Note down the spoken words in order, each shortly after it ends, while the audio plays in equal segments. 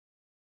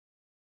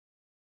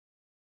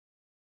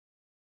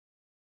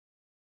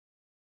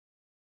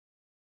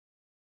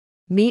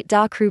Meet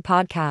Da Crew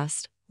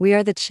Podcast. We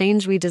are the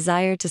change we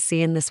desire to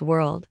see in this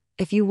world.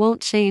 If you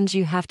won't change,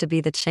 you have to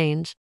be the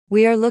change.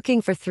 We are looking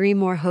for 3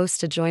 more hosts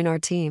to join our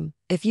team.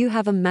 If you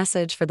have a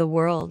message for the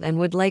world and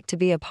would like to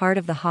be a part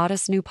of the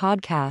hottest new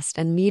podcast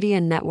and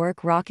media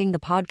network rocking the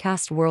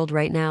podcast world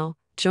right now,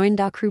 join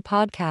Da Crew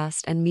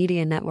Podcast and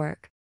Media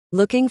Network.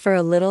 Looking for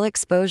a little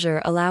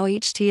exposure? Allow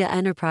IHEART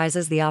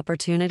Enterprises the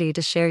opportunity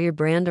to share your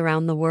brand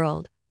around the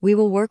world. We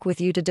will work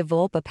with you to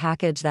develop a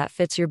package that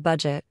fits your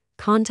budget.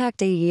 Contact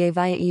IHEART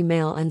via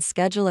email and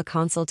schedule a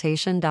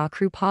consultation. Da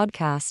Crew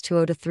Podcast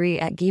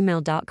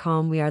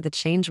 2023@gmail.com. We are the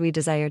change we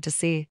desire to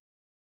see.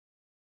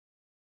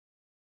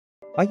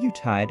 Are you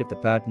tired of the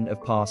burden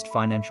of past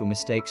financial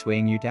mistakes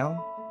weighing you down?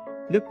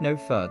 Look no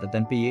further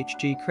than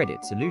BHG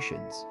Credit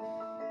Solutions,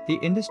 the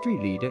industry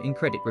leader in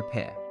credit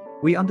repair.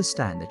 We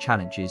understand the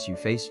challenges you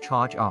face: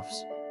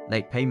 charge-offs,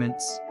 late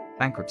payments,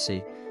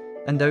 bankruptcy,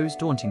 and those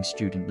daunting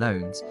student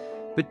loans,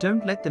 but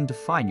don't let them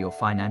define your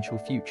financial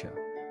future.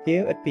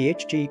 Here at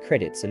BHG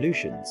Credit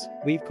Solutions,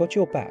 we've got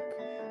your back.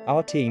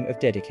 Our team of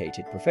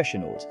dedicated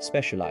professionals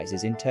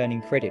specializes in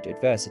turning credit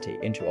adversity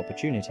into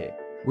opportunity.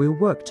 We'll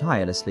work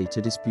tirelessly to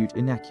dispute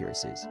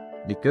inaccuracies,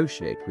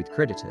 negotiate with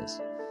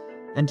creditors,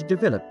 and to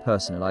develop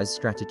personalized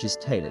strategies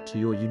tailored to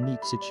your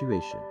unique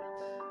situation.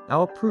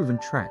 Our proven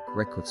track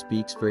record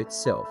speaks for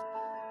itself.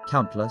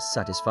 Countless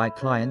satisfied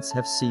clients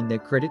have seen their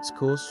credit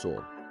scores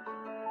soar.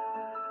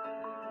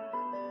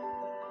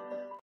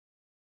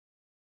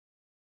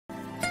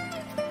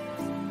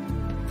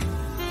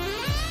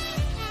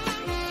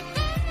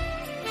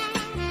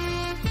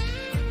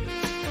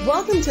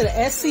 Welcome to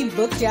the SC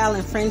Book Gal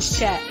and Friends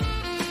Chat.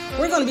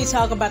 We're going to be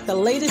talking about the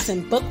latest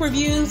in book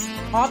reviews,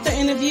 author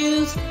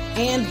interviews,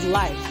 and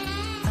life.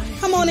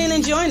 Come on in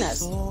and join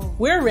us.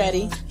 We're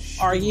ready.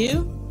 Are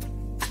you?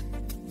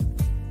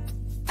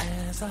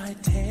 As I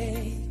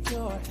take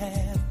your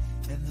hand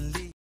and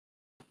lead.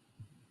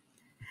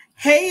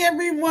 Hey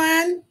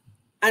everyone.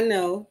 I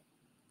know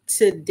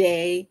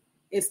today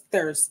is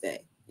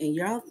Thursday and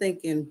y'all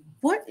thinking,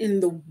 what in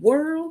the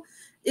world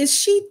is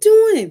she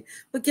doing?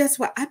 But guess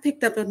what? I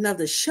picked up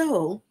another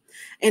show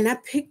and I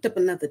picked up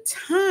another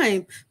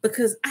time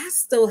because I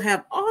still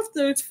have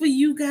authors for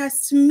you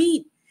guys to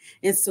meet.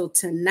 And so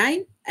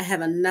tonight I have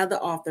another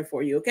author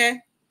for you, okay?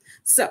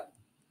 So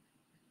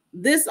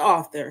this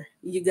author,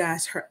 you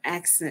guys, her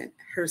accent,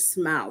 her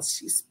smile,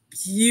 she's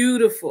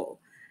beautiful.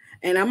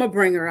 And I'm going to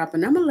bring her up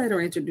and I'm going to let her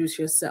introduce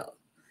herself.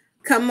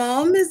 Come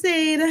on, Miss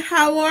Ada.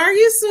 How are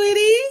you,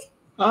 sweetie?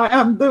 I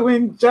am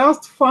doing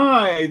just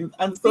fine.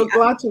 I'm so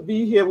glad to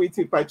be here with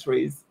you,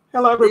 Patrice.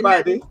 Hello,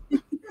 everybody.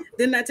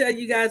 Didn't I tell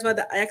you guys about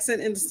the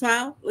accent and the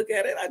smile? Look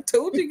at it. I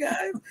told you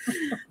guys.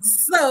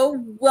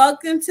 So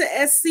welcome to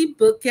SC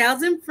Book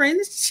Gals and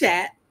Friends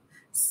Chat.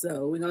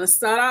 So we're going to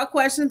start our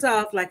questions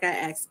off like I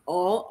asked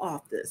all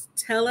authors.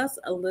 Tell us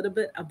a little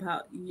bit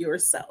about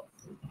yourself.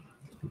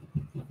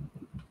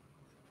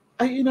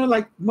 You know,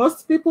 like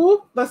most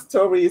people, the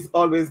story is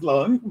always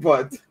long,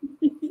 but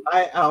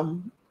I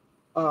am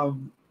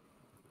I'm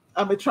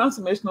a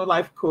transformational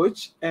life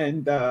coach,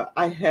 and I'm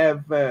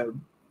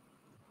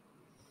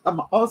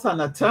also an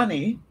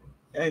attorney,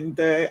 and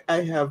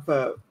I have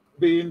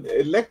been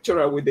a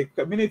lecturer with the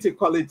community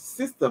college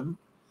system.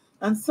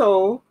 And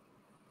so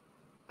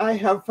I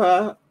have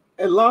a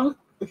long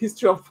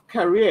history of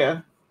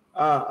career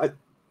as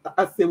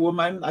a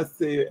woman,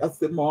 as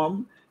a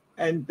mom,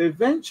 and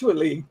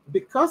eventually,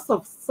 because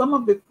of some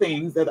of the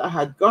things that I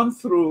had gone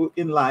through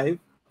in life,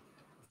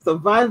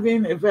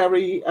 surviving a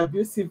very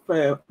abusive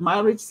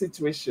marriage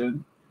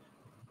situation,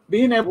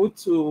 being able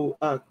to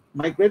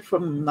migrate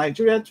from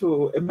Nigeria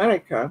to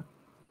America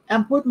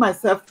and put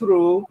myself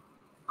through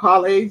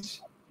college,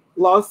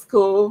 law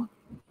school,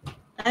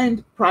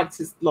 and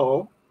practice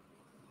law,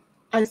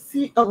 I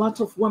see a lot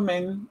of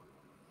women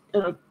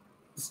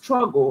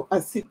struggle. I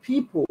see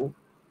people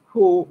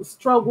who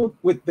struggle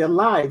with their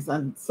lives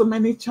and so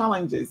many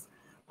challenges,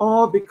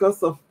 all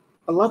because of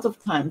a lot of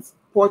times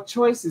poor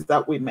choices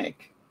that we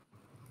make.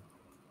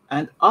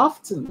 And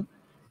often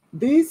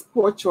these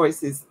poor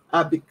choices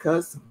are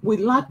because we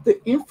lack the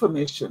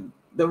information,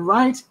 the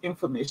right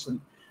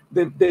information,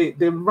 the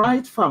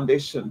right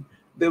foundation,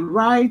 the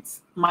right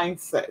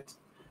mindset.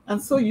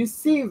 And so you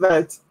see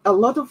that a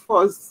lot of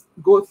us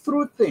go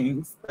through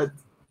things that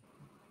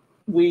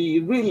we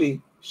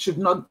really should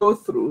not go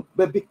through,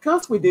 but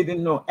because we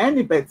didn't know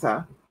any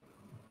better,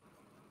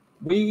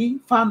 we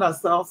found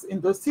ourselves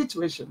in those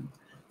situations.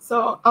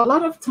 So a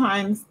lot of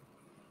times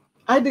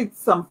I did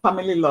some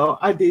family law,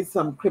 I did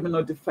some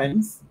criminal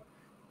defense,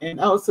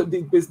 and I also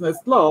did business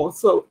law.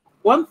 So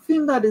one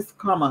thing that is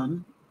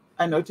common,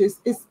 I noticed,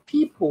 is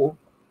people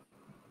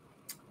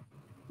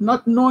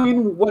not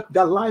knowing what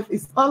their life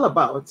is all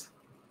about,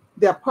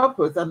 their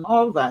purpose and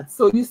all that.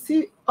 So you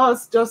see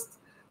us just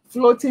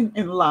floating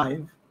in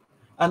life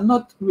and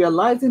not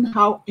realizing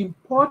how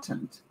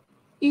important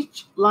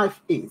each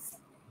life is.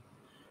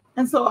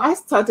 And so I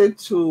started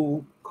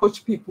to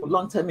coach people a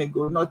long time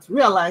ago, not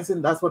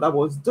realizing that's what I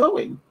was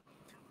doing,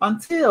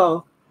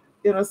 until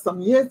some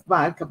years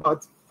back,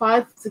 about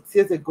 5, 6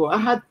 years ago, I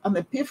had an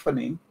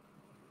epiphany,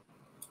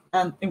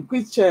 and in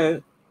which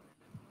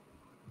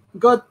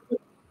God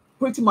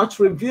pretty much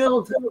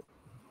revealed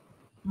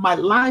my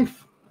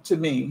life to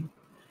me,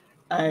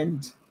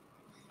 and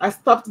I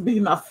stopped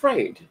being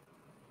afraid.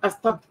 I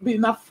stopped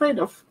being afraid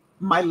of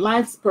my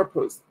life's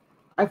purpose.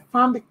 I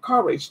found the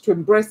courage to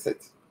embrace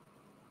it.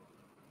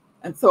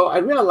 And so I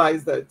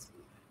realized that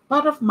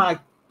part of my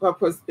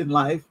purpose in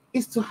life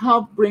is to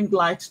help bring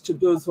light to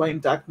those who are in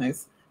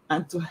darkness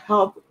and to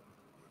help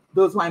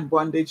those who are in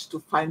bondage to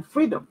find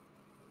freedom.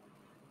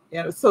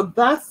 So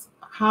that's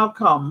how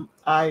come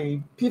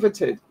I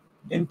pivoted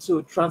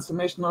into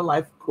transformational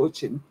life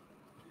coaching.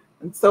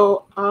 And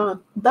so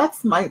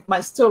that's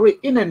my story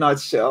in a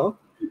nutshell.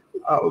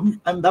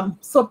 And I'm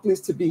so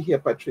pleased to be here,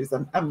 Patrice.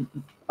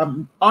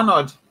 I'm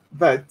honored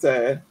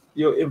that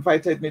you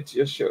invited me to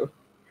your show.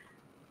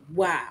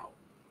 Wow,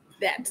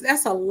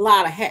 that's a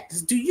lot of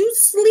hats. Do you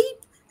sleep?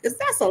 Because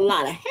that's a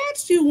lot of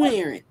hats you're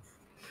wearing.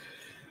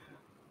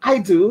 I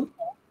do.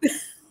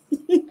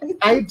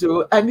 I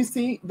do. And you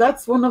see,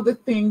 that's one of the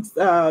things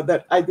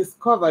that I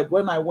discovered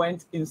when I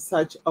went in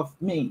search of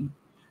me.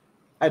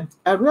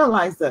 I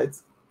realized that,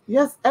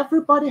 yes,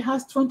 everybody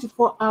has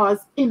 24 hours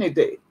in a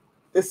day.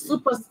 The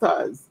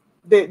superstars,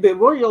 the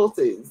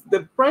royalties,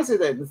 the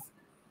presidents,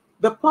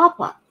 the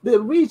pauper, the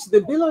rich,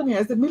 the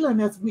billionaires, the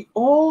millionaires, we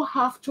all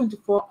have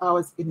 24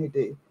 hours in a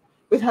day.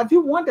 But have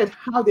you wondered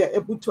how they're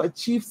able to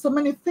achieve so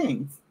many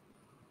things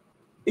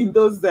in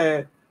those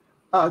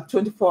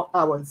 24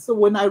 hours? So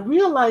when I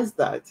realized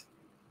that,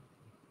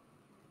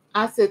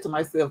 I said to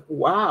myself,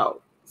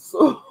 wow,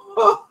 so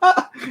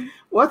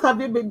what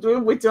have you been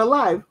doing with your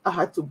life? I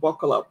had to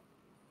buckle up.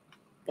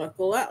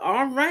 Buckle up.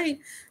 All right.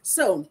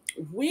 So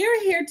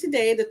we're here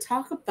today to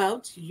talk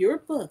about your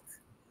book.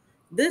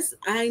 This,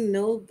 I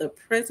Know the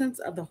Presence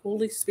of the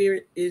Holy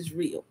Spirit is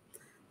Real.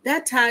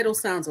 That title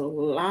sounds a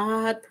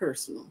lot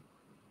personal.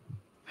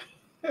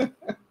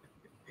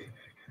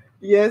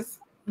 Yes,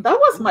 that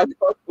was my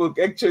first book.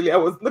 Actually, I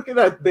was looking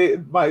at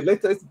my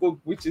latest book,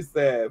 which is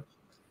the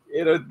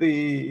as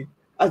the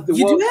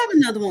You world. do have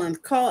another one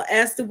called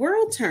As the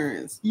World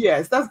Turns.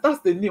 Yes, that's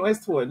the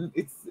newest one.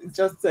 It's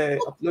just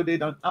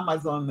uploaded on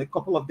Amazon a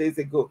couple of days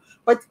ago.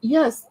 But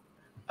yes,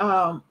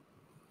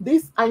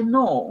 this I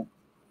know.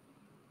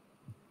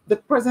 The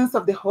presence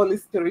of the Holy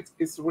Spirit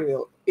is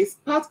real. It's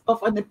part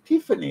of an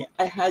epiphany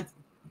I had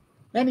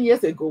many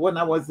years ago when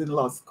I was in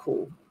law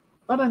school,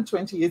 more than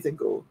 20 years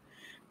ago.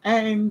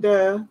 And,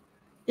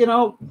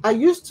 I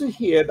used to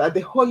hear that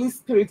the Holy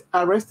Spirit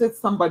arrested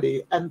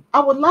somebody, and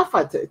I would laugh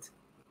at it.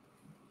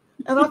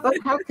 And I thought,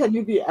 how can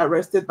you be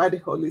arrested by the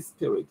Holy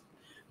Spirit?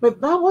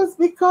 But that was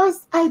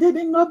because I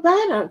didn't know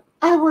better.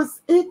 I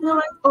was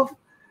ignorant of,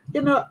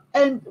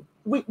 and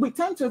we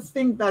tend to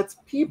think that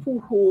people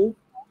who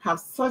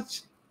have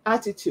such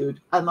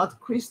attitude are not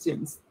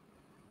Christians.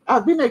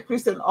 I've been a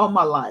Christian all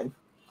my life,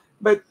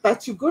 but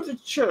that you go to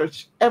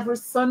church every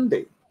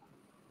Sunday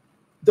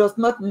does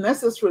not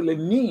necessarily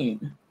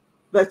mean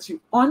that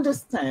you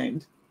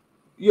understand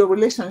your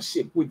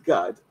relationship with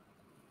God.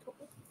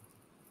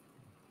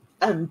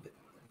 And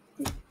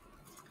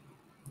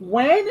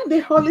when the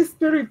Holy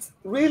Spirit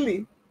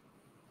really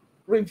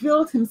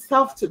revealed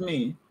himself to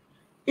me,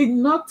 it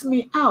knocked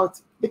me out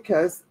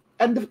because,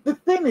 and the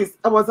thing is,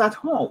 I was at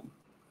home.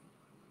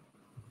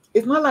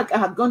 It's not like I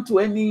had gone to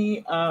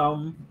any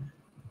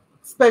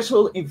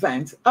special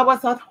event. I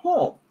was at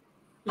home.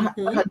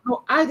 Mm-hmm. I had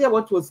no idea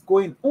what was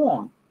going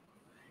on.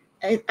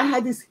 And I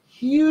had these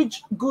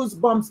huge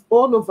goosebumps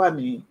all over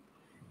me.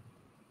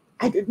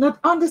 I did not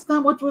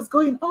understand what was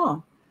going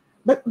on.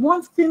 But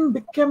one thing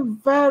became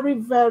very,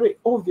 very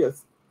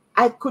obvious.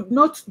 I could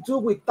not do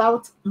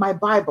without my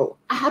Bible.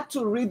 I had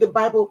to read the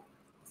Bible,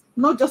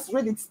 not just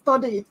read it,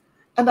 study it,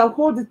 and I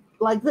hold it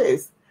like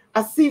this,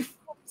 as if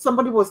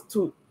somebody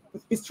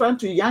is trying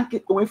to yank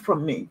it away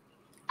from me.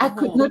 I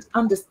could not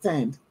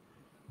understand.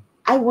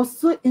 I was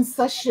so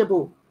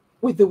insatiable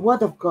with the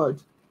Word of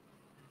God.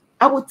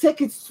 I would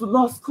take it to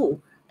law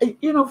school.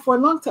 For a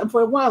long time,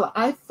 for a while,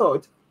 I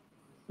thought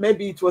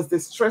maybe it was the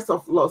stress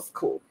of law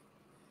school.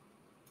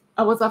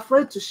 I was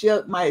afraid to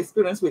share my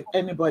experience with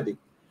anybody.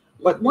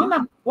 But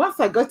once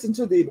I got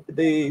into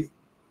the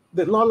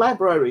law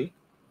library,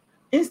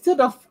 instead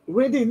of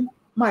reading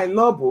my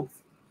law books,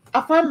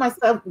 I found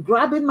myself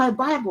grabbing my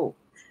Bible.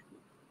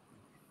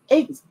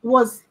 It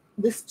was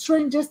the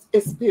strangest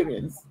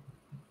experience.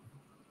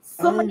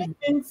 So many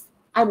things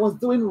I was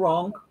doing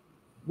wrong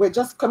were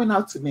just coming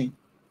out to me.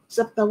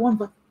 Chapter 1,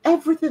 but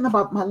everything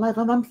about my life.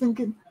 And I'm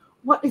thinking,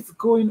 what is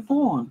going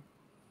on?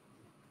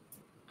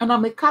 And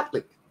I'm a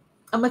Catholic.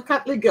 I'm a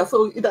Catholic girl.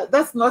 So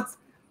that's not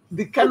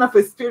the kind of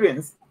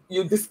experience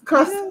you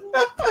discuss.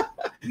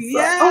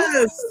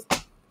 Yes.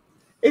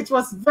 It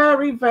was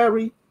very,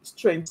 very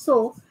strange.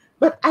 So,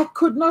 but I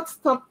could not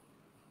stop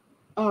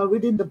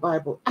reading the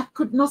Bible. I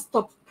could not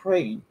stop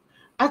praying.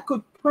 I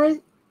could pray,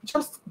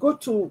 just go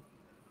to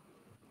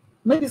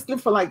maybe sleep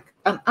for like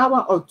an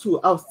hour or two.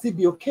 I'll still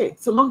be okay,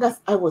 so long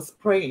as I was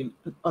praying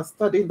or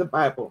studying the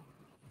Bible.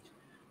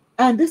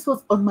 And this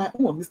was on my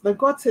own. It's like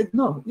God said,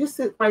 no, you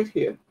sit right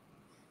here.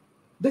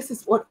 This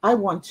is what I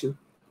want you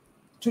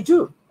to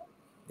do.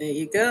 There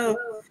you go.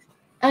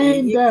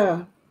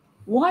 And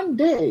one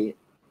day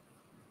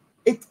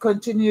it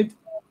continued.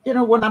 You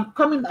know, when I'm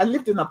coming, I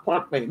lived in an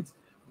apartment.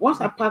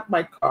 Once I park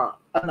my car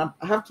and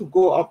I have to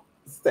go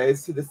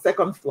upstairs to the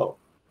second floor.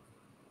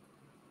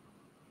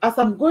 As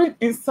I'm going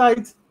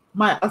inside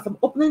as I'm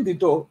opening the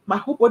door, my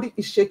whole body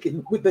is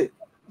shaking with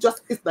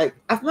it's like,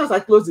 as soon as I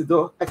close the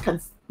door, I can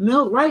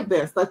kneel right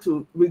there and start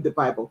to read the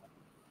Bible.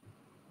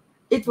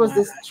 It was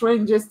the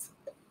strangest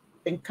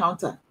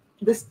encounter,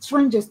 the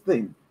strangest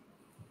thing.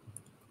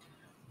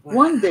 Wow.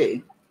 One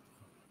day,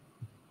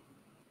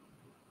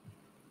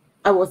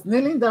 I was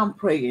kneeling down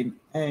praying,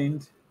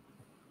 and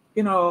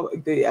you know,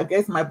 I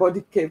guess my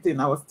body caved in.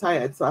 I was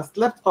tired, so I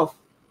slept off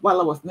while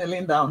I was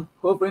kneeling down,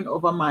 hovering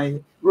over my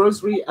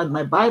rosary and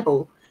my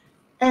Bible.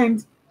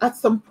 And at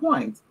some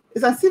point,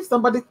 it's as if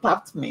somebody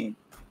tapped me.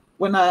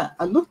 When I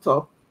looked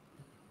up,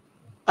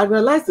 I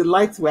realized the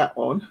lights were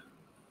on.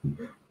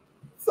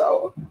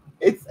 So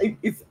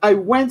I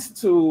went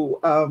to,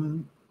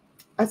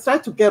 I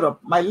tried to get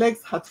up. My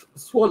legs had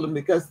swollen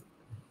because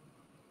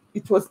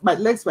my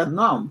legs were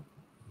numb.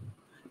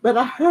 But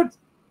I heard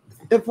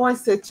a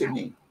voice say to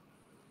me,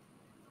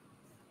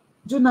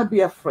 do not be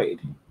afraid.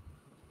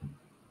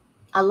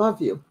 I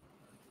love you.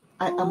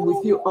 I am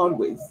with you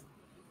always.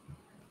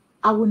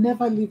 I will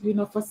never leave you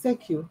nor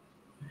forsake you.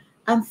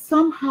 And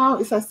somehow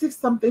it's as if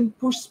something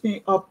pushed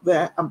me up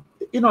there.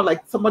 You know,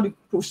 like somebody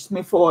pushed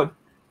me forward,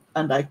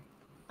 and I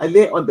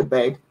lay on the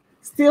bed,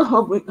 still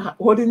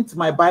holding to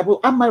my Bible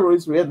and my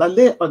rosary, and I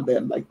lay on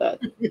them like that.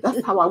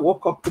 That's how I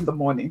woke up in the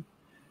morning.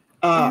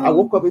 I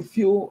woke up a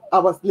few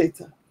hours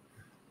later.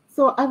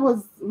 So I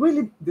was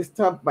really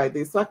disturbed by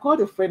this. So I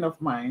called a friend of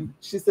mine.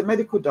 She's a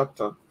medical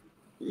doctor.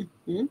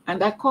 Mm-hmm.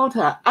 And I called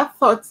her. I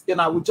thought, you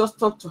know, I would just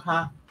talk to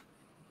her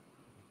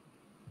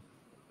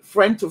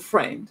friend to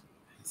friend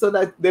so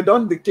that they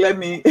don't declare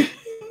me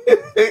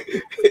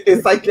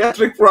a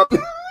psychiatric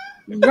problem.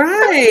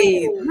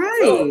 Right.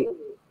 So,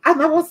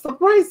 and I was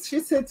surprised.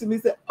 She said to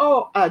me,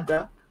 oh,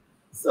 Ada,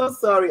 so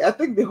sorry. I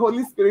think the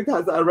Holy Spirit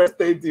has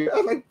arrested you.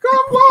 I'm like,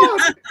 come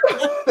on.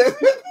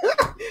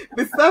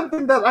 The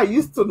something that I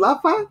used to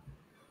laugh at.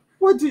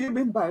 What do you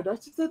mean by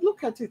that? She said,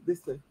 look at it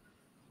this way.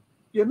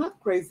 You're not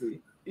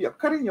crazy. You're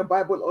carrying your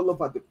Bible all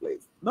over the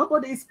place.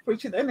 Nobody is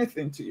preaching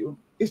anything to you.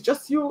 It's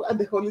just you and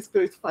the Holy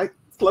Spirit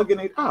slugging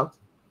it out.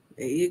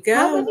 There you go.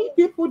 How many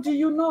people do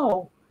you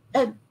know?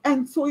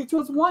 And so it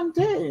was one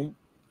day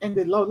in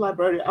the law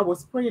library, I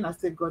was praying. I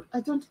said, God,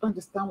 I don't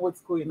understand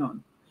what's going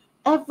on.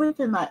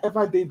 Everything I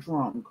ever did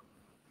wrong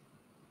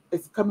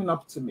is coming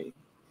up to me.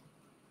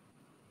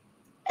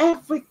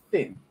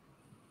 Everything.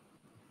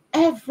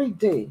 Every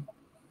day.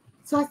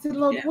 So I said,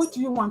 Lord, what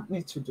do you want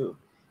me to do?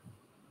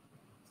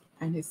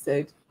 And he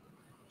said,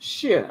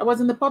 share. I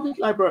was in the public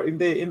library,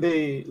 in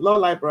the law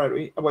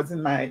library. I was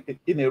in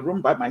a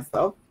room by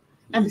myself.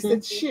 And he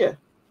said, share.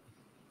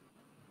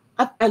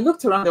 I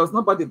looked around, there was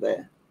nobody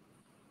there.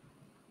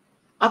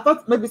 I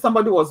thought maybe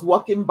somebody was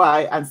walking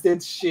by and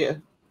said,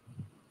 share.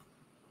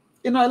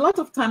 You know, a lot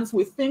of times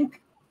we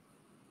think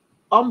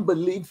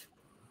unbelief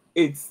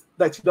is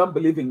that you don't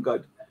believe in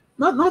God.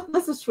 Not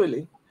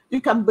necessarily.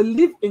 You can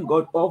believe in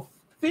God or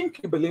think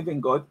you believe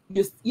in God,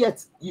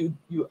 yet you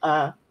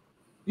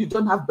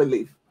don't have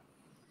belief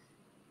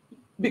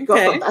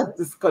because of that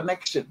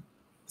disconnection.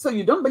 So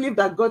you don't believe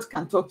that God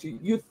can talk to you.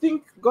 You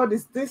think God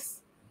is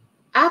this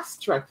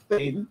abstract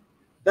thing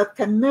that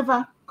can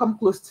never come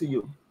close to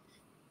you.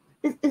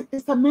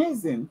 It's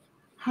amazing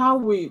how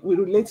we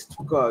relate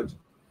to God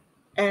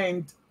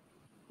and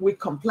we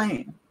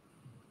complain.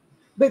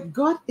 But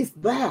God is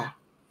there.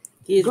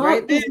 He's God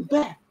right there. is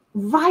there.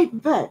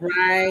 Right there.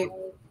 Right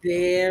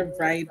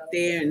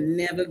there.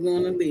 Never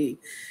gonna leave.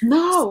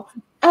 No.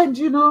 And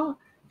you know,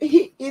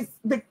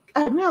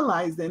 I'm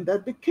realizing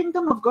that the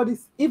kingdom of God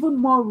is even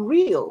more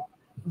real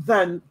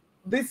than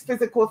this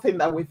physical thing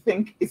that we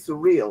think is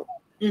real.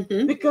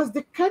 Mm-hmm. Because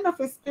the kind of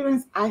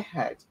experience I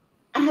had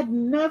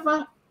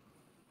never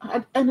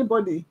had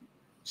anybody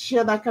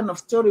share that kind of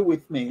story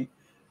with me.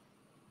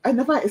 I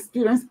never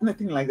experienced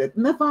anything like that,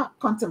 never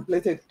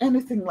contemplated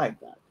anything like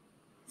that.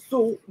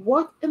 So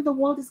what in the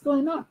world is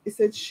going on? He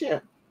said,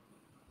 share.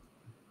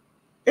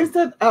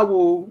 Instead, I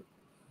will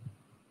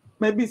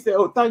maybe say,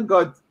 oh, thank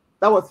God,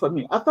 that was for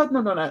me. I thought,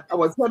 no. I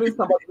was hearing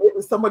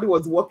somebody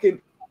was walking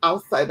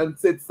outside and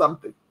said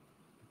something.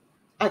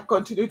 I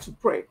continued to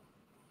pray.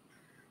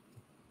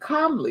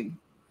 Calmly,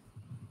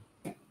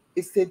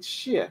 it said,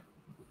 share.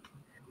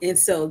 And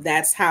so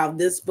that's how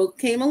this book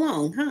came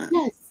along, huh?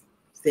 Yes.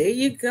 There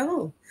you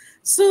go.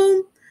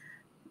 So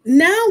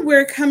now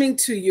we're coming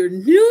to your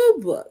new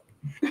book.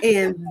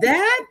 And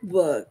that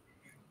book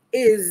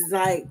is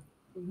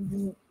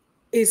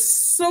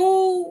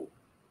so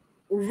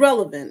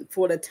relevant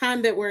for the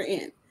time that we're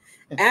in.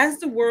 As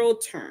the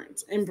world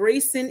turns,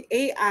 embracing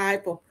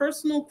AI for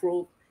personal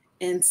growth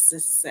and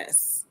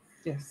success.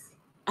 Yes.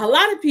 A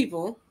lot of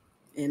people,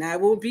 and I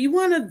will be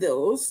one of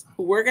those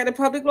who work at a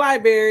public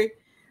library,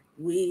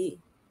 we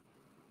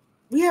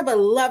have a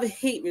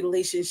love-hate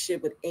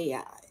relationship with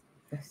AI.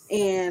 Yes.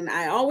 And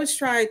I always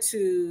try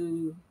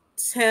to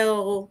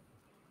tell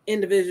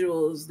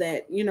individuals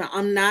that,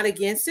 I'm not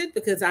against it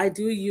because I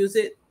do use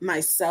it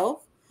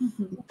myself,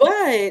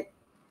 but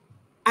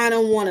I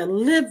don't want to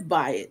live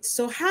by it.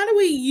 So how do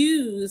we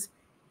use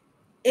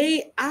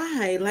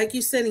AI, like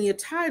you said in your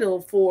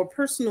title, for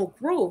personal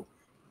growth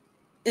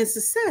and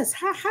success?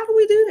 How do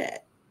we do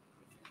that?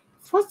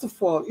 First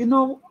of all,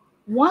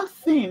 one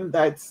thing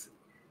that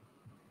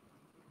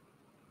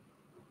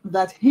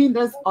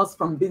hinders us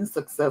from being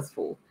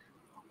successful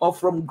or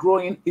from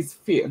growing is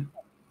fear.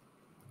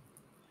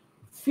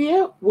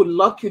 Fear will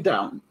lock you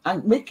down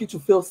and make you to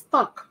feel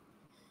stuck.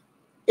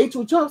 It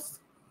will just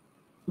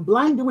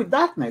blind you with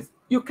darkness.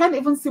 You can't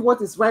even see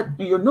what is right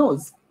in your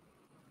nose.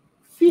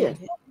 Fear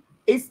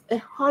is a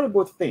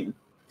horrible thing.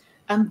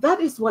 And that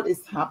is what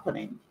is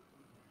happening.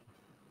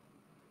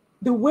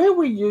 The way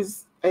we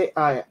use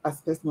AI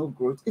as personal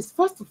growth is,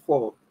 first of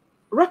all,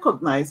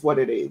 recognize what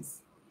it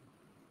is.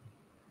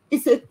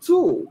 It's a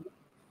tool.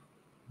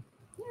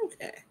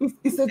 Okay.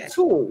 It's a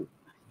tool.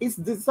 It's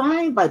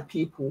designed by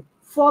people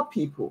for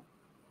people.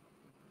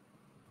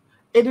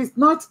 It is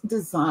not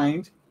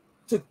designed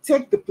to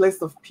take the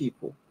place of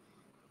people.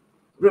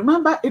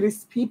 Remember, it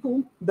is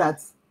people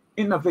that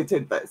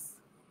innovated this.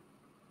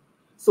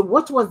 So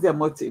what was their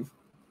motive?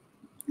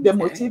 Their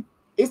motive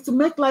is to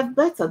make life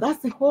better.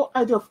 That's the whole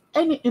idea of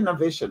any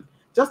innovation.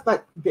 Just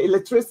like the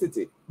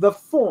electricity, the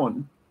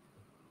phone,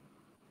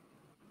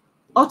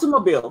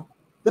 automobile,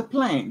 the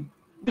plane.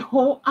 The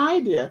whole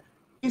idea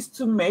is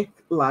to make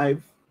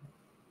life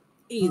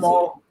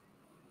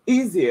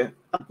easier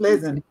and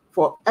pleasant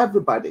for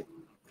everybody,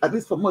 at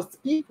least for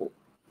most people.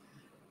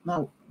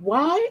 Now,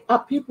 why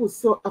are people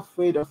so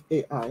afraid of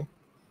AI?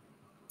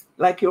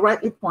 Like you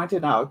rightly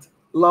pointed out,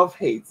 love,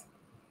 hate.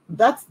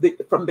 That's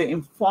from the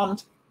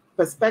informed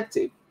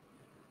perspective.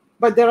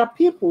 But there are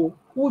people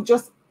who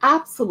just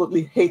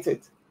absolutely hate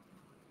it.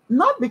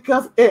 Not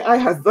because AI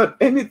has done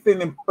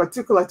anything in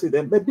particular to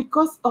them, but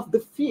because of the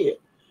fear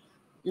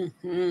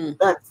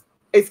that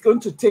it's going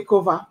to take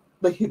over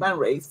the human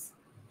race.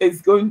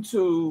 It's going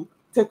to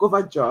take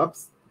over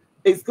jobs.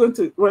 It's going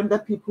to render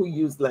people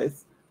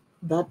useless.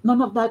 That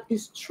none of that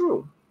is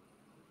true.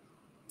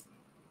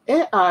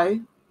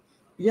 AI,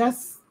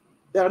 yes,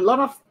 there are a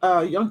lot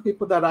of young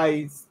people that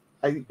I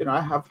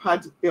have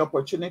had the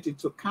opportunity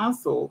to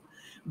counsel,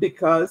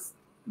 because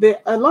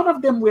a lot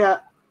of them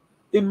were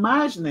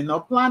imagining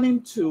or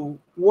planning to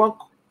work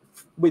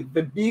with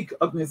the big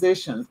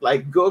organizations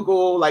like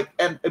Google, like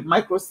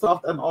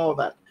Microsoft and all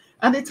that.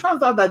 And it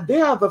turns out that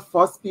they are the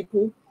first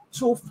people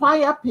to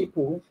fire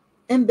people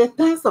in the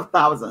tens of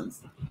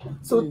thousands.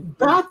 So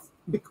that's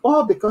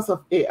all because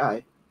of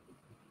AI.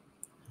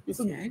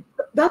 So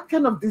that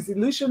kind of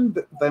disillusion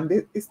them.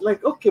 It's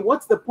like, okay,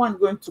 what's the point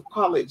going to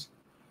college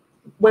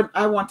when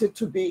I wanted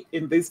to be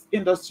in this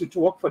industry to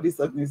work for this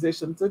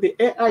organization? So the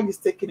AI is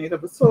taking it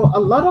over. So a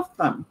lot of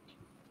them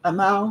are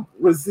now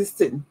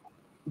resisting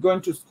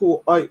going to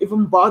school or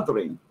even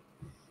bothering.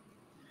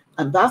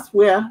 And that's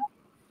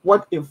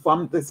what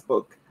informed this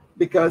book,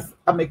 because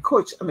I'm a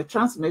coach, I'm a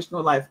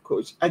transformational life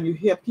coach, and you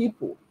hear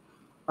people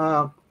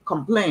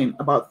complain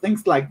about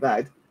things like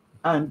that.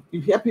 And you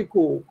hear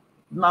people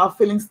now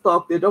feeling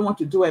stuck, they don't want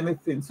to do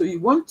anything. So you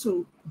want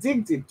to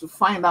dig deep to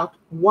find out,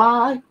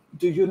 why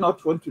do you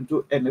not want to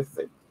do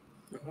anything?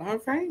 All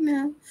right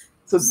now.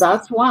 So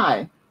that's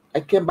why I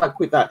came out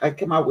with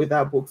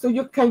that book. So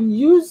you can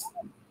use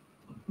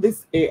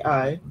this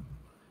AI.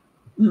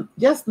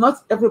 Yes,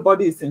 not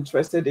everybody is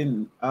interested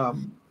in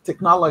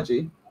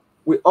technology.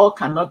 We all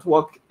cannot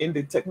work in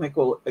the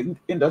technical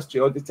industry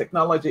or the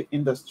technology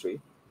industry.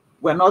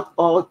 We're not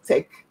all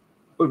tech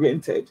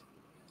oriented.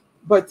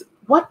 But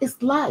what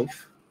is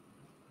life?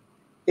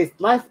 Is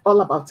life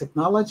all about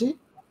technology?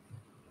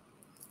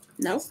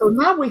 No. So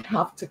now we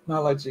have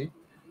technology.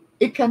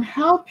 It can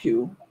help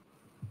you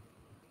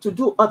to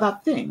do other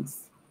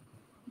things.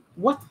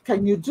 What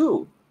can you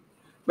do?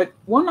 But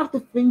one of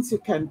the things you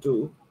can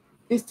do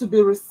is to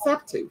be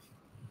receptive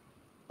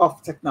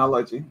of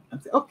technology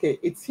and say, okay,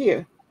 it's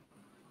here.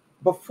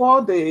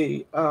 Before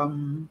the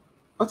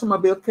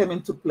automobile came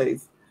into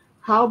place,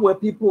 how were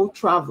people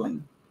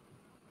traveling?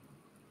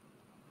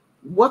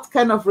 What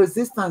kind of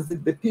resistance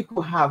did the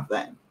people have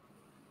then?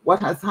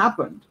 What has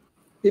happened?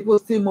 People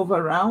still move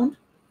around.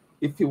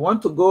 If you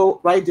want to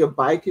go ride your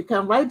bike, you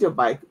can ride your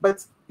bike,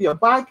 but your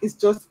bike is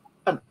just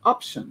an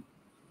option,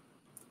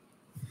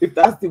 if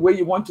that's the way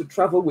you want to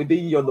travel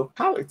within your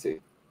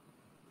locality.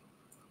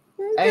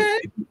 Okay.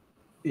 And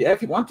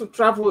if you want to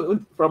travel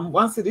from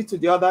one city to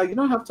the other, you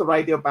don't have to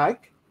ride your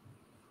bike.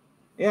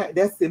 Yeah,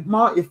 there's a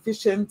more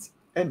efficient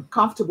and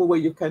comfortable way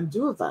you can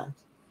do that,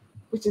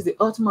 which is the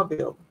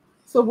automobile.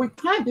 So with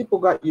time, people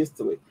got used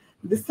to it.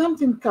 The same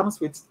thing comes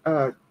with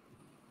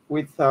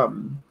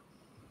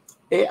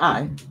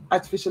AI,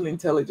 artificial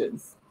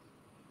intelligence.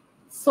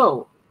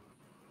 So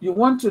you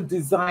want to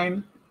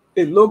design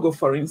a logo,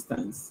 for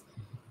instance,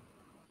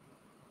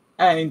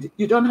 and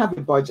you don't have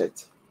a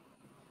budget.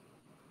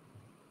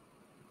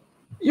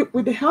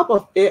 with the help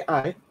of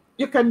AI,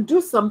 you can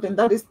do something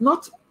that is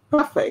not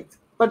perfect,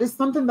 but it's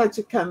something that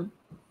you can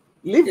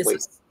live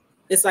with.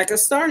 It's like a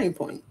starting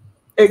point.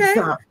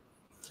 Exactly. Okay.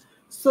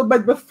 So,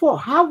 but before,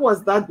 how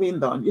was that being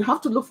done? You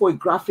have to look for a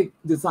graphic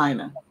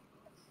designer,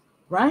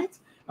 right?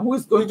 And who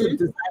is going to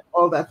design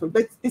all that?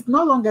 But it's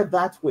no longer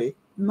that way.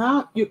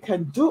 Now you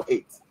can do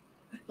it.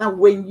 Now,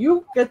 when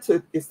you get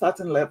to a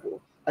certain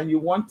level and you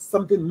want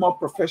something more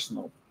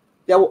professional,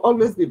 there will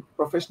always be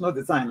professional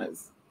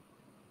designers.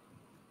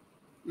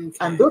 Okay.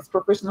 And those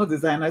professional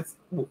designers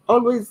will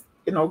always,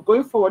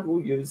 going forward,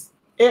 will use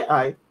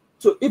AI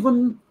to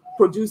even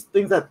produce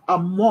things that are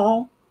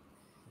more,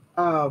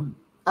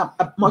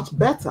 much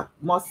better,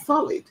 more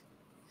solid.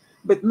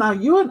 But now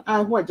you and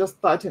I, who are just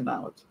starting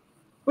out,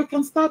 we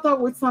can start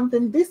out with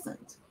something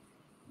decent.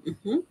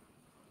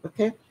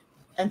 Okay.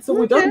 And so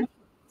we don't,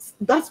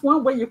 that's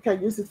one way you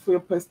can use it for your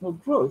personal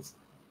growth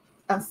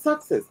and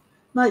success.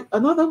 Now,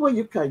 another way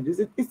you can use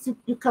it is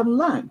you can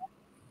learn.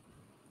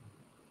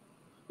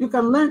 You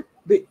can learn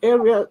the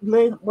area,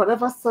 learn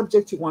whatever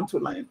subject you want to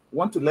learn.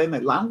 Want to learn a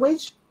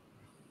language?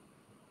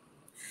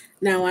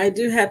 Now, I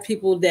do have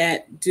people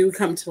that do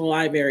come to the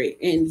library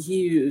and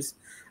use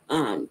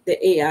the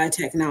AI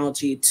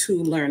technology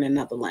to learn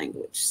another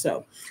language.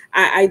 So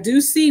I do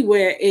see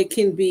where it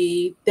can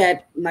be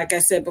that, like I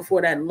said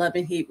before, that love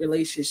and hate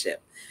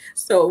relationship.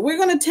 So we're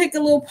going to take a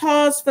little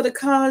pause for the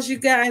cause, you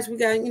guys. We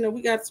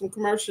got some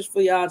commercials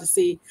for y'all to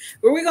see,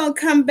 but we're going to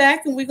come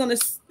back and we're going to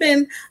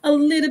spend a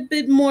little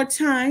bit more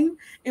time,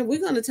 and we're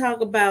going to talk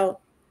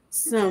about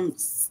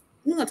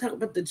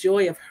the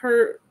joy of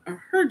her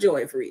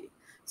joy of reading.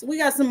 So we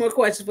got some more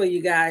questions for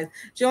you guys.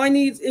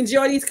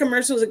 Enjoy these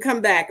commercials and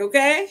come back,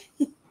 okay?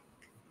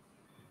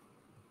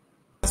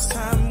 Last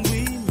time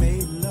we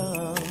made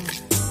love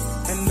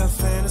and I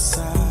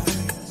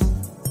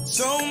fantasize.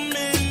 So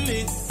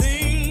many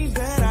things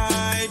that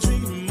I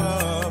dream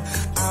of.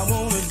 I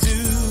wanna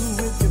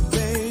do with you,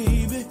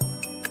 baby.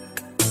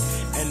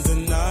 And the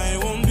night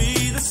won't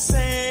be the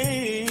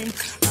same.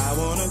 I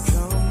wanna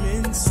come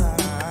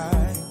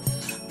inside.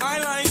 I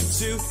like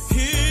to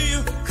hear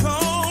you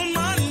call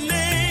my name.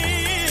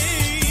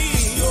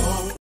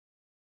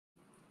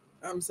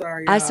 I'm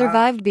sorry. I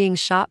survived being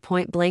shot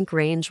point blank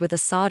range with a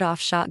sawed-off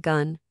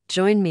shotgun.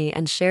 Join me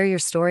and share your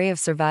story of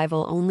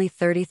survival. Only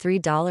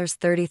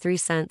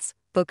 $33.33.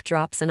 Book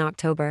drops in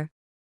October.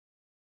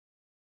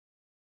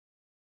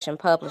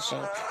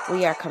 Publishing.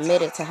 We are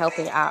committed to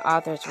helping our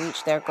authors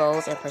reach their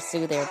goals and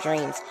pursue their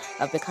dreams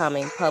of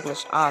becoming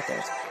published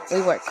authors.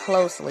 We work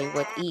closely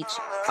with each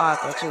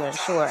author to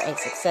ensure a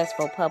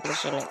successful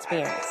publishing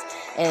experience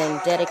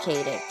and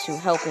dedicated to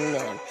helping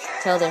them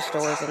tell their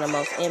stories in the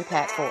most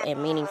impactful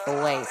and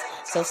meaningful ways.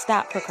 So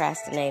stop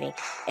procrastinating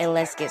and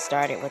let's get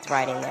started with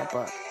writing their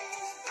book.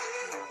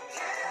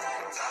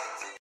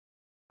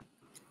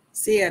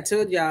 See, I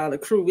told y'all, the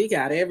crew, we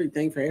got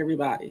everything for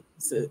everybody.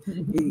 So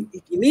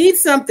if you need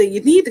something, you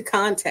need to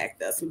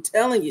contact us. I'm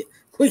telling you,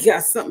 we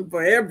got something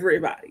for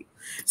everybody.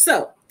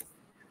 So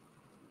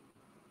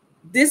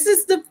this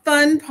is the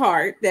fun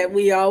part that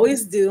we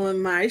always do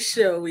in my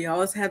show. We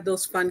always have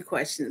those fun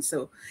questions.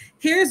 So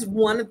here's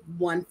one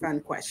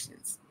fun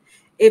questions.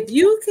 If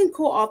you can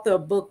co-author a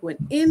book with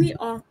any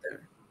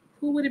author,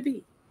 who would it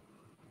be?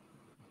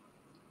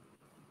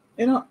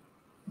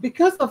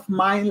 Because of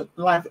my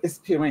life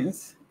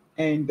experience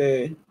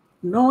and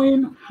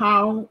knowing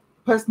how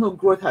personal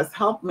growth has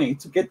helped me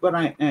to get where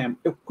I am,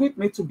 equipped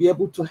me to be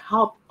able to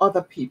help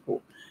other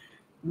people.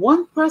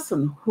 One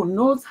person who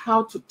knows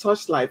how to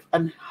touch life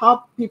and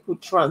help people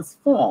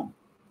transform,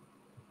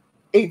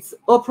 it's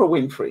Oprah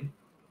Winfrey.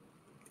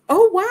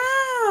 Oh,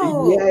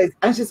 wow. Yes,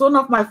 and she's one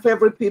of my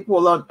favorite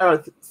people on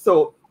earth.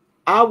 So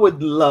I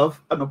would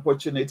love an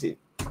opportunity.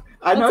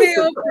 I know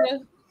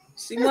Oprah.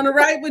 She want to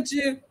write with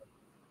you.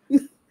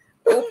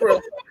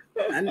 Oprah.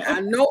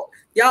 I know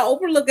y'all.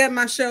 Oprah look at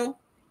my show.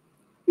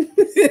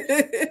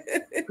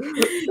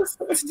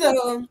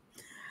 So,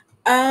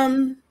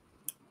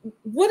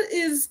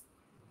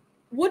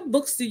 what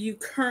books do you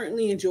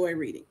currently enjoy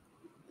reading?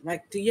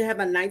 Like, do you have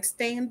a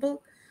nightstand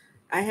book?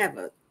 I have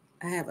a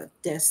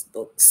desk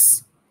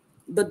books,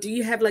 but do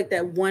you have like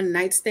that one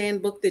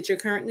nightstand book that you're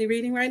currently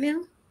reading right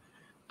now?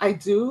 I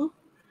do.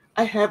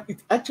 I have.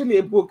 It's actually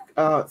a book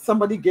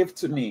somebody gave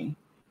to me,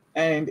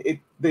 and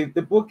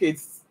the book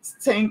is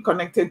Staying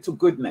Connected to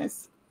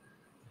Goodness.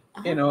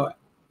 And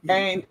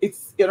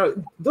it's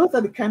those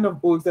are the kind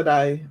of books that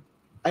I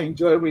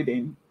enjoy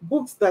reading.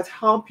 Books that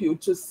help you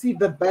to see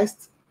the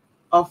best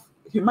of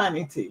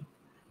humanity,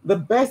 the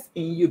best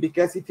in you,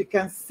 because if you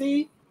can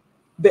see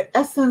the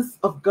essence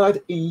of God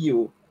in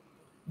you,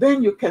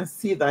 then you can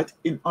see that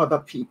in other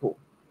people.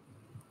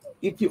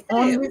 If you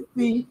only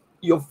see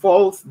your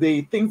faults,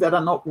 the things that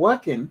are not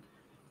working,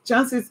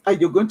 chances are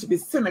you're going to be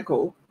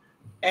cynical,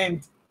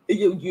 and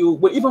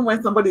you even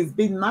when somebody is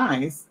being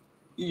nice,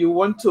 you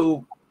want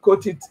to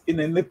quote it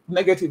in a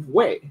negative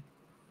way.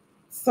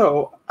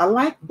 So I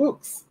like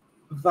books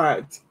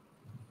that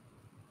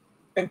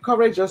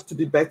encourage us to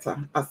be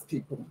better as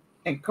people,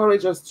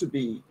 encourage us to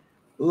be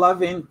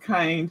loving,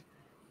 kind,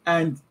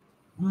 and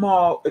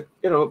more,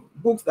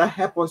 books that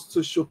help us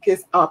to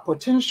showcase our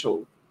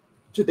potential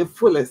to the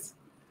fullest,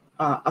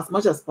 as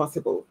much as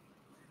possible.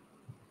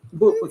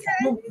 Book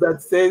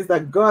that says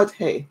that God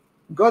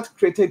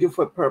created you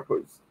for a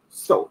purpose.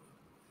 So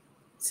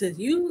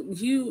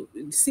you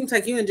it seems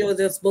like you enjoy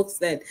those books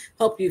that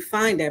help you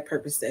find that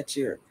purpose that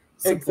you're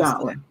supposed to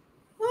exactly. have.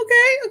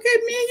 Okay,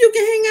 me and you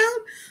can hang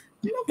out.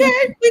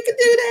 Okay, we can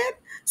do that.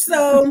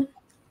 So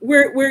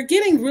we're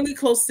getting really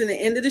close to the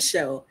end of the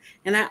show,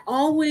 and I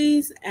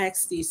always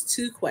ask these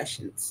two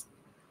questions.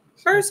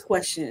 First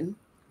question,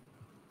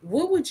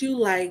 what would you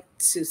like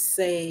to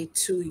say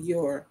to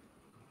your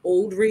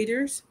old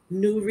readers,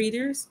 new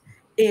readers,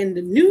 and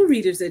the new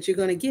readers that you're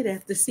going to get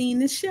after seeing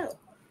this show?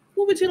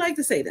 What would you like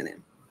to say to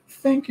them?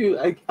 Thank you.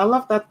 I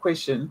love that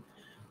question.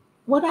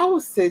 What I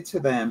would say to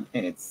them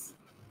is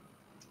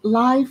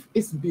life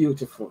is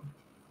beautiful.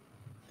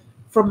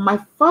 From my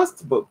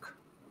first book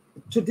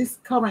to this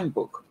current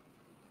book,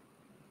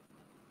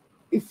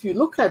 if you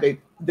look at it,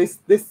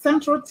 the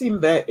central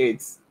theme there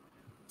is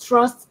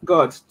trust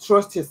God,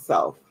 trust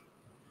yourself.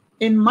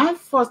 In my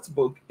first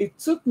book, it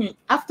took me,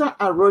 after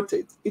I wrote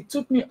it, it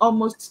took me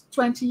almost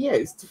 20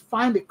 years to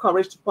find the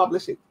courage to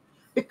publish it,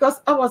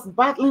 because I was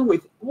battling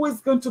with who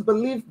is going to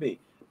believe me.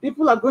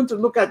 People are going to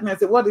look at me and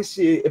say, what is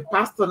she, a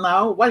pastor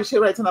now? Why is she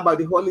writing about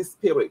the Holy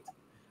Spirit?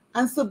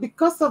 And so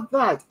because of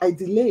that, I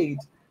delayed.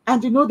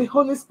 And the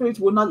Holy Spirit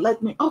will not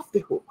let me off the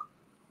hook.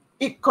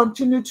 It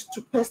continued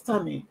to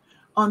pester me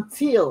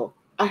until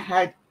I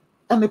had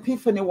an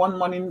epiphany one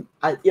morning,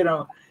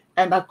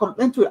 and I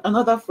complained to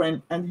another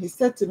friend, and he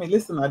said to me,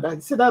 listen, Ada,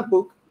 you see that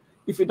book?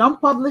 If you don't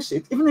publish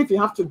it, even if you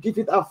have to give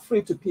it out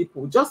free to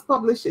people, just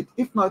publish it.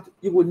 If not,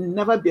 you will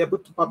never be able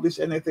to publish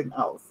anything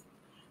else.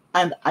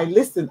 And I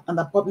listened and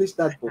I published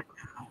that book.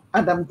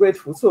 And I'm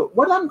grateful. So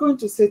what I'm going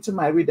to say to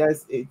my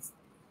readers is,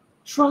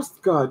 trust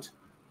God,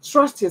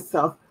 trust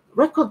yourself,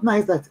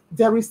 recognize that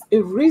there is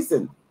a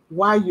reason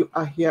why you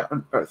are here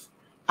on earth.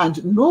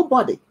 And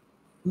nobody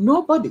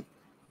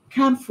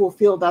can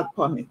fulfill that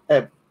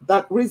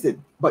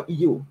reason but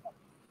you.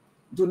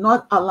 Do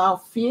not allow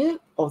fear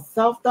or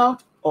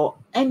self-doubt or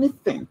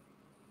anything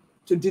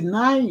to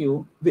deny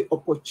you the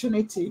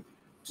opportunity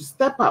to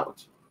step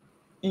out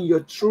in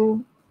your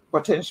true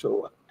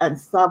potential and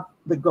serve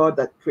the God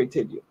that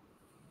created you.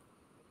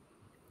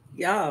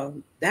 Y'all,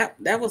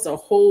 that was a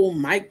whole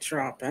mic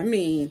drop. I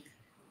mean,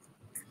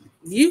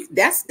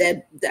 that's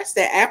that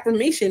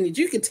affirmation that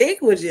you can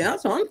take with you.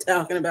 That's what I'm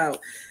talking about.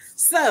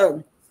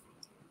 So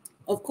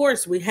of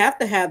course we have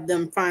to have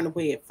them find a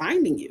way of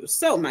finding you.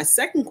 So my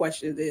second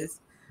question is,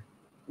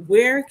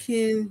 where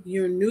can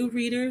your new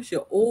readers,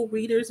 your old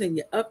readers, and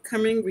your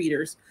upcoming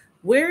readers,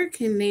 where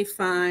can they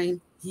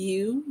find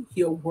you,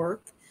 your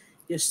work,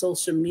 your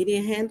social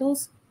media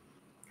handles?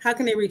 How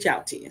can they reach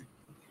out to you?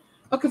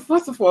 Okay,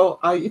 first of all,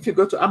 if you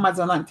go to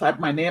Amazon and type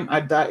my name,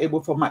 Ada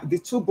Ebofor, the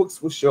two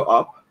books will show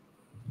up.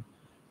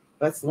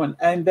 That's one.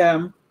 And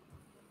I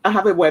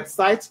have a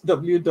website,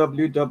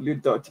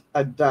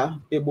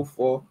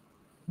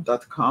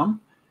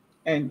 www.adaebofor.com.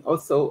 And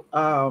also,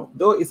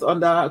 though it's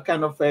under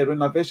kind of a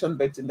renovation,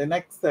 but in the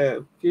next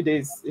few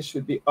days, it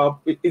should be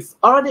up. It's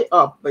already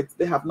up, but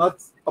they have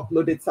not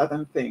uploaded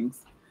certain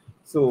things.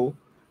 So,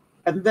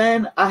 and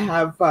then I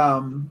have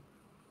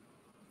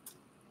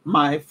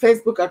my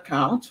Facebook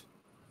account,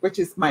 which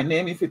is my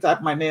name. If you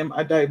type my name,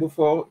 Ada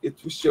Ebofor,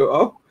 it will show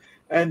up.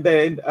 And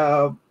then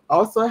I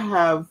also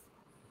have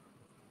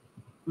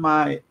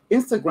my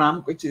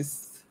Instagram, which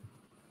is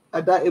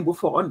Ada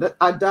Ebofor,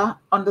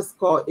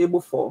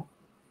 Ada_Ebofor.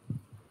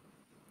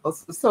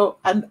 Also, so,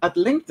 and at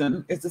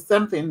LinkedIn, it's the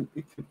same thing.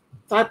 If you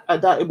type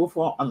Ada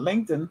Ebofor on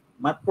LinkedIn,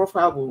 my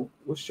profile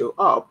will show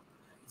up.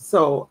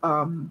 So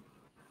I'll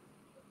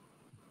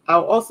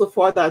also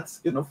forward that,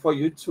 for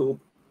you to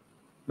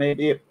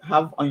maybe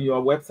have on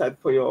your website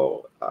for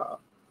your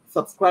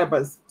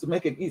subscribers to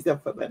make it easier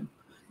for them.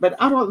 But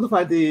I'm all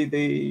over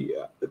the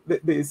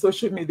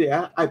social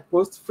media. I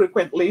post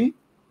frequently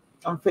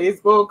on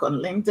Facebook, on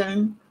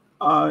LinkedIn,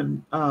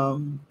 on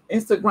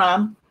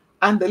Instagram,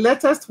 and the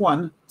latest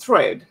one,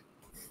 Thread.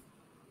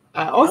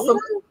 I also,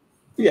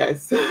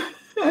 yes.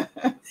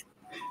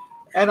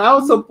 And I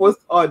also post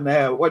on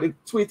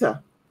Twitter.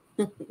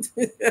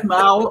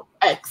 Now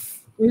X.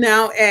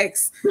 Now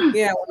X.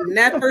 Yeah, when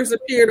that first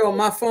appeared on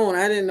my phone,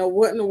 I didn't know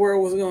what in the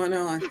world was going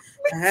on.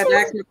 I had to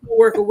ask my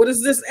coworker, what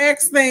is this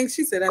X thing?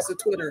 She said, that's a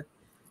Twitter.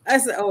 I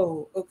said,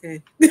 oh,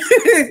 okay.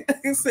 I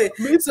said,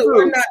 so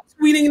we're not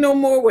tweeting no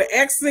more. We're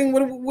Xing.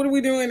 What are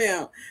we doing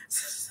now?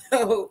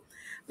 So,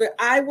 but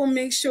I will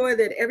make sure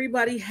that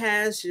everybody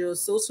has your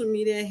social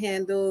media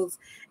handles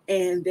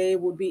and they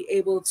will be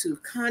able to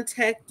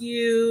contact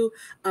you,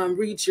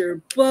 read your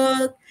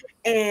book.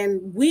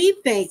 And we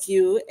thank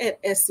you at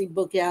SC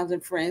Book Gals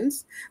and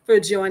Friends for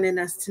joining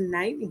us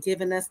tonight and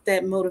giving us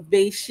that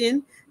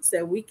motivation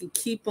so we can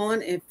keep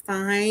on and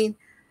find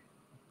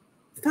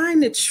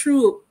the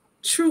true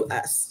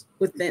us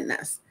within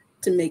us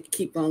to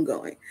keep on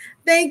going.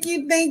 Thank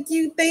you.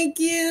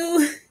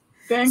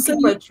 Thank So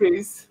you,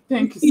 Patrice.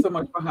 Thank you so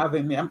much for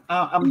having me.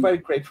 I'm very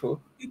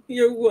grateful.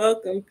 you're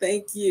welcome.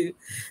 Thank you.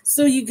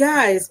 So you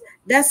guys,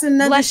 that's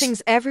another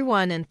Blessings,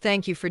 everyone, and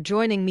thank you for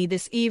joining me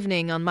this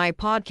evening on my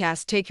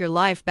podcast, Take Your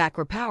Life Back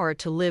or Power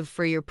to Live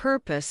for Your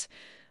Purpose.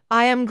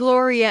 I am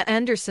Gloria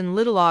Anderson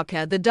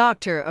Littleoka, the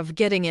doctor of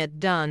getting it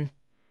done.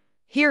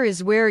 Here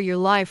is where your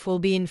life will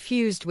be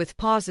infused with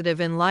positive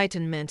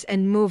enlightenment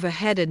and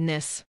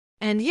move-aheadedness.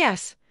 And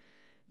yes,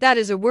 that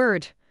is a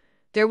word.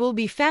 There will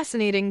be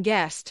fascinating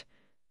guests,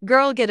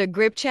 Girl Get a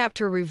Grip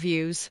chapter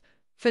reviews,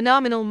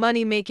 phenomenal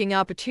money-making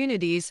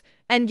opportunities,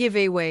 and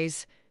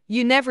giveaways.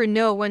 You never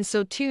know when,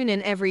 so tune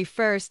in every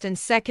first and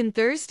second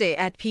Thursday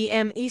at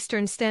p.m.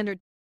 Eastern Standard.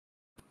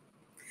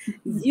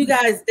 You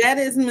guys, that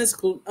is Miss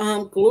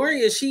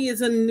Gloria. She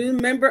is a new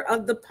member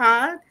of the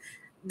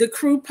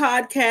Crew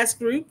podcast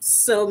group.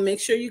 So make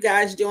sure you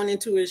guys join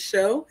into her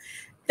show.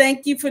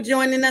 Thank you for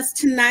joining us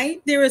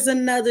tonight. There is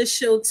another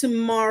show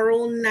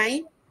tomorrow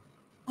night.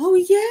 Oh,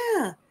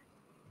 yeah.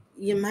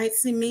 You might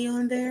see me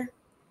on there,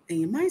 and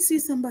you might see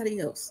somebody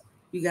else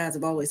you guys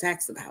have always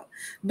asked about.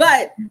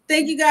 But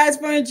thank you guys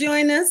for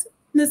joining us.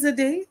 Mr.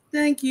 D,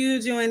 thank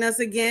you. Join us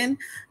again.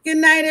 Good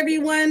night,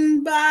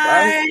 everyone.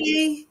 Bye.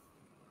 Bye.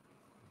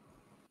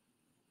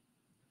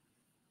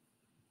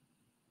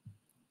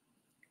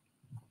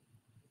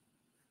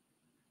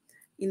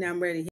 I'm ready.